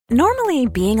Normally,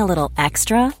 being a little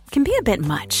extra can be a bit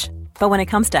much, but when it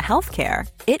comes to healthcare,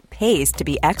 it pays to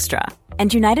be extra.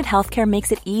 And United Healthcare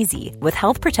makes it easy with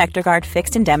Health Protector Guard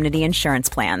fixed indemnity insurance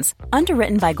plans.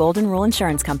 Underwritten by Golden Rule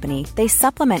Insurance Company, they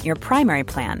supplement your primary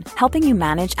plan, helping you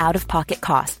manage out-of-pocket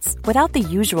costs without the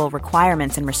usual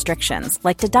requirements and restrictions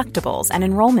like deductibles and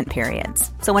enrollment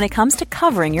periods. So when it comes to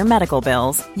covering your medical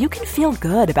bills, you can feel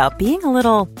good about being a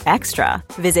little extra.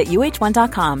 Visit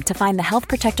uh1.com to find the Health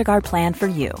Protector Guard plan for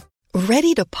you.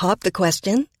 Ready to pop the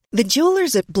question? The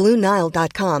jewelers at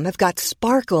BlueNile.com have got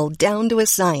sparkle down to a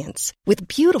science with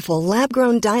beautiful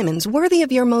lab-grown diamonds worthy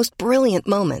of your most brilliant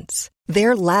moments.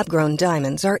 Their lab-grown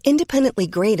diamonds are independently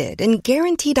graded and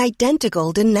guaranteed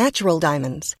identical to natural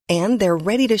diamonds, and they're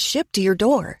ready to ship to your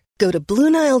door. Go to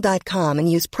BlueNile.com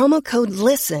and use promo code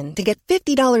LISTEN to get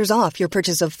 $50 off your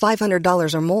purchase of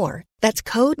 $500 or more. That's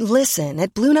code LISTEN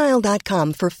at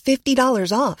BlueNile.com for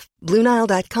 $50 off.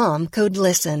 BlueNile.com, code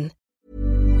LISTEN.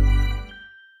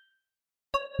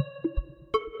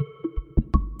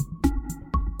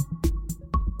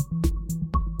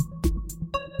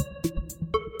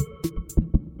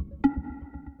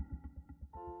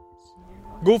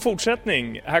 God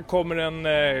fortsättning. Här kommer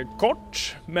en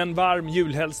kort men varm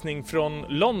julhälsning från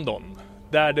London.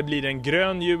 Där det blir en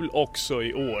grön jul också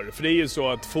i år. För det är ju så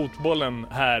att fotbollen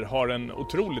här har en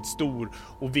otroligt stor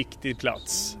och viktig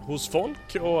plats hos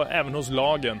folk och även hos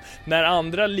lagen. När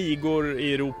andra ligor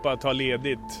i Europa tar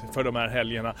ledigt för de här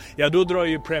helgerna, ja då drar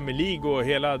ju Premier League och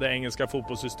hela det engelska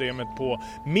fotbollssystemet på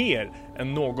mer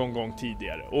än någon gång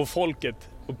tidigare. Och folket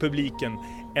och publiken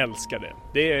älskar det.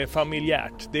 Det är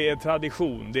familjärt, det är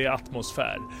tradition, det är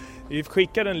atmosfär. Vi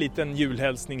skickar en liten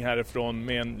julhälsning härifrån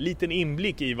med en liten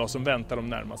inblick i vad som väntar de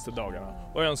närmaste dagarna.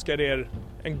 Och önskar er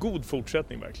en god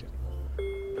fortsättning verkligen.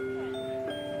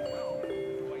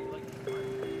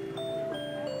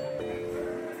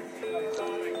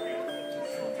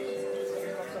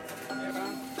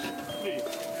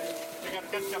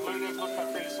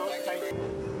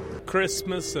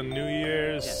 Christmas and New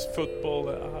Year's football,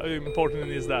 how important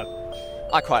is that?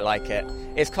 I quite like it.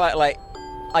 It's quite like,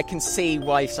 I can see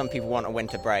why some people want a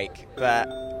winter break, but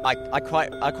I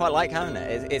quite like having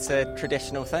it. It's a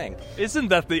traditional thing. Isn't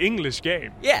that the English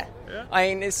game? Yeah. I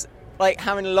mean, it's like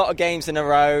having a lot of games in a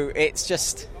row. It's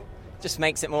just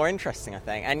makes it more interesting, I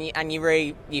think. And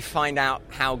you find out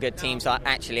how good teams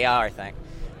actually are. I think.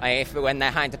 When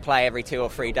they're having to play every 2 or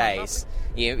 3 days,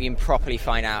 you can properly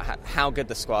find out how good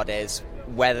the squad is,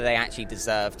 whether they actually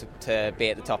deserve to be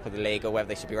at the top of the league or whether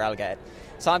they should be relegated.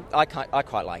 So I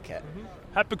quite like it. Mm-hmm.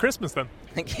 Happy Christmas then.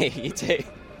 Thank you, you too.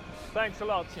 Thanks a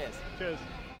lot. Cheers. Cheers.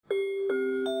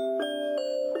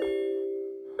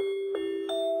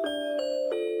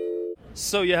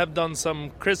 So you have done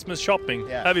some Christmas shopping,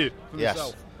 have you?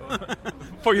 Yes.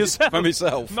 For yourself? For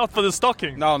myself. Not for the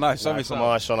stocking? No, it's for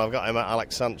my son. I've got him at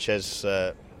Alex Sanchez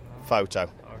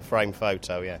frame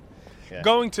photo, yeah.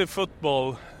 Going to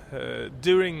football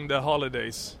during the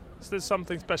holidays, is there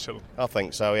something special? I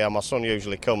think so, yeah. My son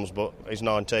usually comes, but he's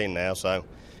 19 now, so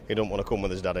he don't want to come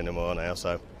with his dad anymore now,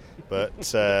 so... But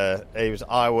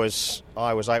I was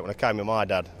 8 when I came with my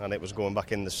dad, and it was going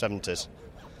back in the 70s.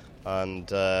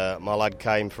 And my lad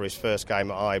came for his first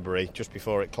game at Highbury just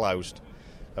before it closed.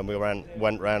 And we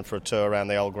went round for a tour around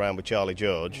the old ground with Charlie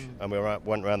George, and we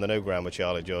went round the new ground with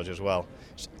Charlie George as well.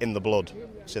 It's in the blood.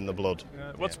 It's in the blood.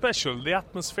 What's special? The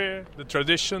atmosphere, the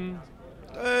tradition?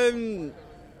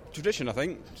 Tradition, I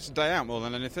think. It's a day out more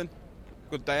than anything.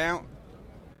 Good day out.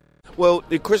 Well,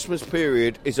 the Christmas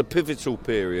period is a pivotal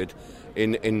period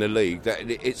in the league. That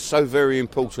it's so very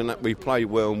important that we play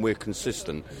well and we're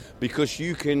consistent, because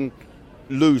you can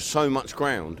lose so much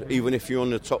ground even if you're on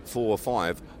the top 4 or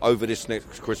 5 over this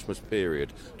next Christmas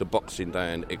period, the Boxing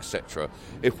Day and etc.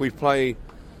 If we play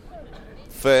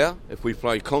fair, if we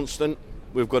play constant,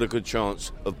 we've got a good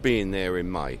chance of being there in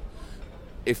May.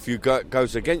 If you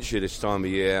goes against you this time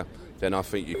of year, then I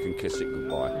think you can kiss it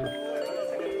goodbye.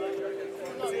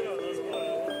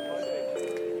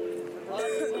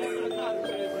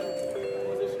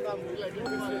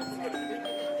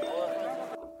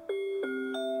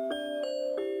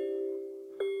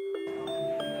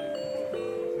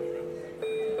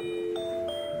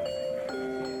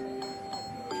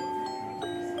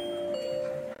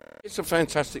 It's a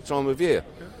fantastic time of year,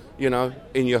 you know,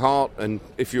 in your heart, and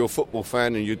if you're a football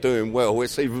fan and you're doing well,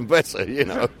 it's even better, you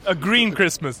know. A green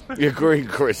Christmas. A green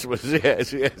Christmas,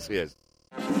 yes.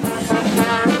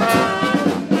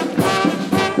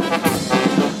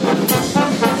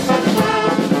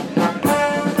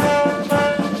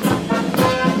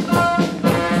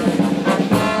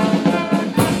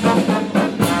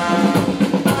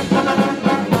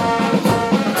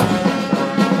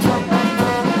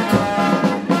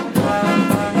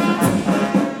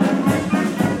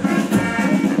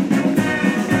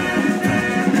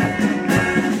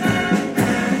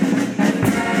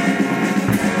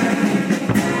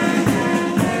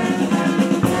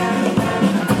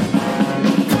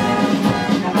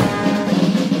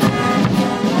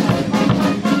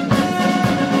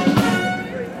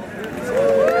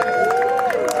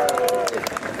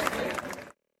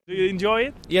 enjoy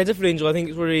it? Yeah, definitely enjoy. I think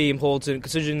it's really important,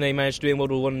 considering they managed to do in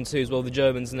World War I and II as well, the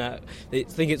Germans and that. I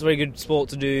think it's a very good sport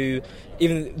to do,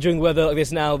 even during weather like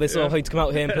this now. They're sort of hoping to come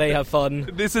out here and play, have fun.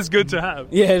 This is good to have.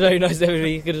 Yeah, very nice.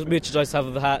 Definitely good merchandise to have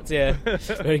with the hats. Yeah,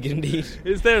 very good indeed.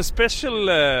 Is there a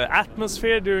special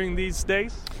atmosphere during these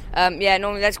days? Yeah,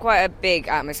 normally there's quite a big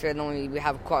atmosphere. Normally we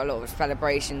have quite a lot of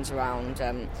celebrations around,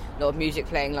 a lot of music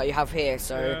playing like you have here.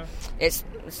 So it's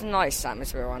a nice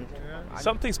atmosphere around. Yeah.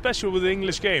 Something special with the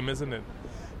English game, isn't it?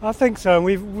 I think so.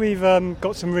 We've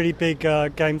got some really big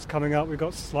games coming up. We've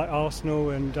got like Arsenal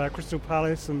and Crystal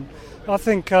Palace, and I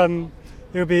think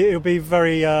it'll be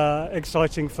very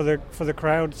exciting for the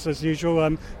crowds as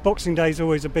usual. Boxing Day is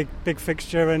always a big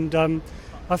fixture, and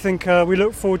I think we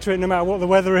look forward to it no matter what the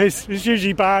weather is. It's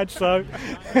usually bad, so...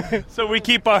 So we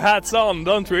keep our hats on,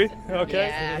 don't we? Okay.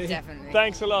 Yeah, definitely.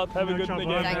 Thanks a lot. Have a good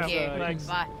day. Thank you. Thanks.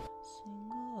 Bye.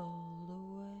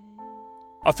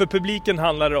 Ja, för publiken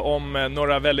handlar det om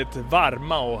några väldigt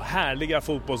varma och härliga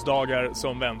fotbollsdagar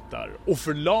som väntar. Och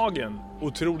för lagen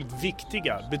otroligt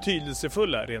viktiga,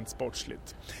 betydelsefulla rent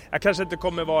sportsligt. Jag kanske inte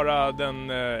kommer vara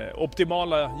den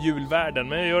optimala julvärden,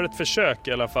 men jag gör ett försök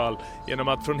i alla fall genom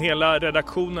att från hela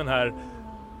redaktionen här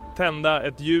tända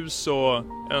ett ljus och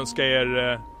önska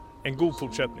er en god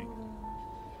fortsättning.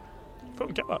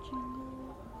 Funkar va?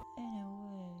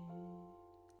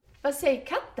 Vad säger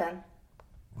katten?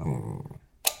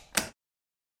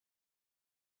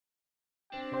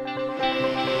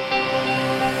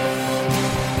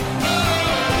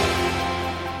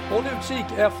 Håll utkik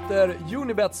efter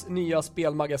Unibets nya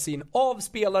spelmagasin Av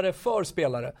spelare för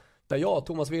spelare, där jag,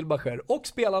 Thomas Wilbacher, och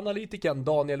spelanalytikern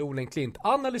Daniel Olenklint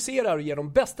analyserar och ger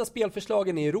de bästa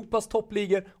spelförslagen i Europas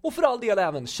toppligor och för all del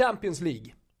även Champions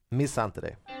League. Missa inte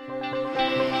det.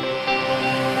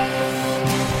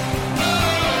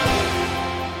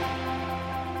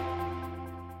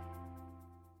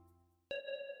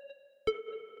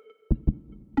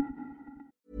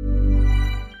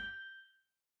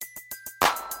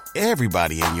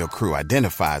 Everybody in your crew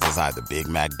identifies as either Big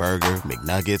Mac Burger,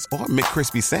 McNuggets, or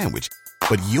McCrispy Sandwich.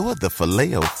 But you're the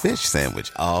Filet-O-Fish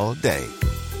Sandwich all day.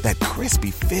 That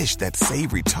crispy fish, that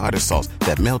savory tartar sauce,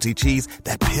 that melty cheese,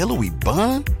 that pillowy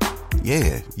bun.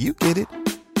 Yeah, you get it.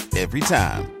 Every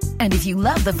time. And if you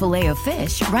love the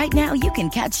Filet-O-Fish, right now you can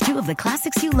catch two of the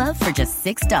classics you love for just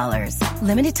 $6.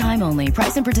 Limited time only.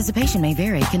 Price and participation may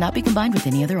vary. Cannot be combined with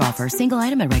any other offer. Single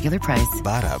item at regular price.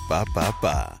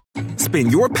 Ba-da-ba-ba-ba. Spin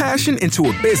your passion into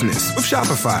a business with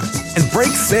Shopify and break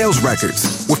sales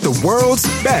records with the world's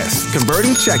best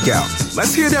converting checkout.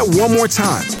 Let's hear that one more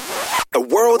time. The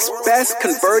world's best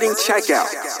converting checkout.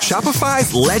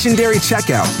 Shopify's legendary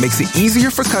checkout makes it easier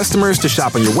for customers to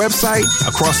shop on your website,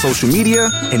 across social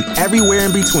media, and everywhere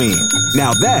in between.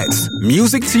 Now that's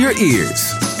music to your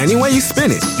ears. Any way you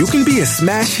spin it, you can be a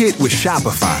smash hit with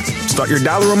Shopify. Start your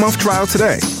 $1 a month trial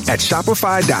today at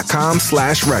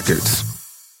shopify.com/records.